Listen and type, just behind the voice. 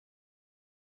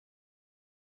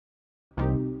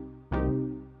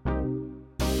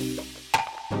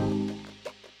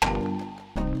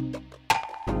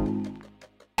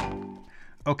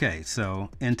Okay, so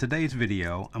in today's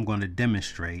video, I'm going to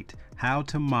demonstrate how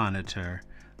to monitor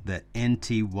the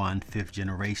NT1 5th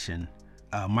generation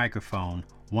microphone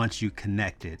once you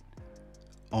connect it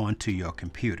onto your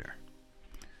computer.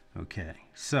 Okay,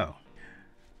 so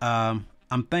I'm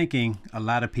thinking a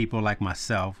lot of people like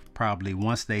myself, probably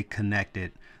once they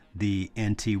connected the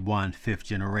NT1 5th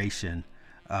generation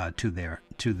to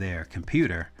their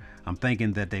computer, I'm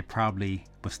thinking that they probably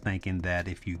was thinking that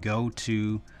if you go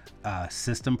to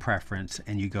system preference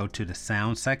and you go to the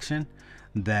sound section,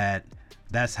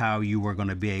 that's how you were going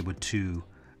to be able to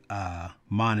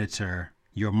monitor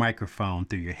your microphone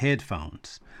through your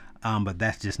headphones. But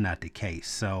that's just not the case.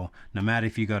 So no matter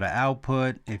if you go to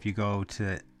output, if you go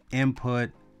to input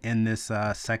in this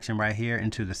section right here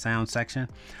into the sound section,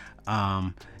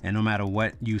 and no matter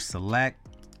what you select,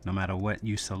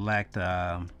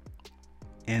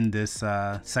 in this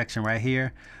section right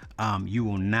here, you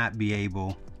will not be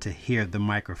able to hear the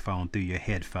microphone through your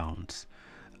headphones.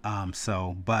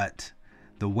 But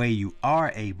the way you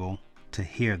are able to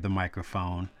hear the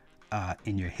microphone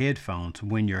in your headphones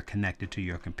when you're connected to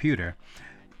your computer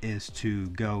is to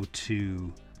go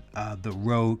to the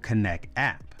RODE Connect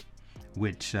app,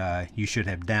 which you should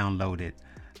have downloaded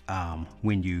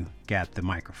when you got the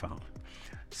microphone.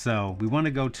 So we want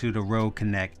to go to the RODE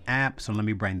Connect app. So let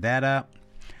me bring that up.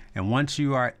 And once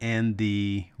you are in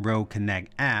the RODE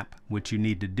Connect app, what you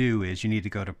need to do is you need to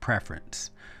go to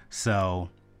preference. So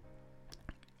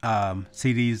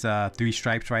see these three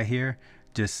stripes right here?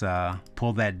 Just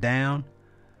pull that down,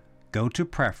 go to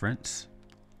preference.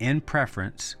 In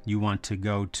preference, you want to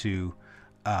go to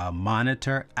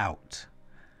monitor out.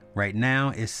 Right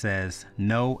now it says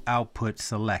no output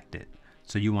selected.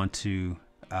 So you want to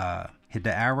hit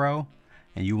the arrow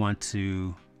and you want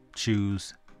to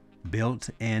choose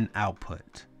built-in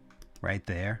output right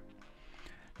there.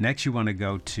 Next, you want to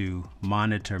go to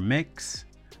monitor mix.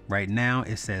 Right now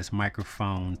it says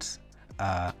microphones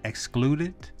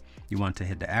excluded. You want to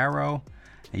hit the arrow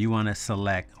and you want to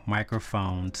select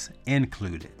microphones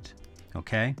included.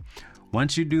 Okay,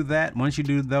 once you do that, once you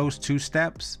do those two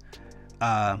steps,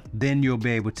 then you'll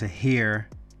be able to hear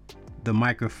the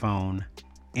microphone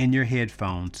in your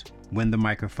headphones when the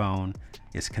microphone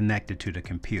is connected to the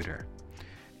computer.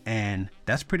 And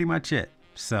that's pretty much it.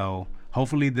 So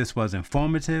hopefully this was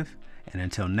informative, and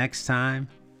until next time,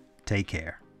 take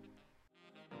care.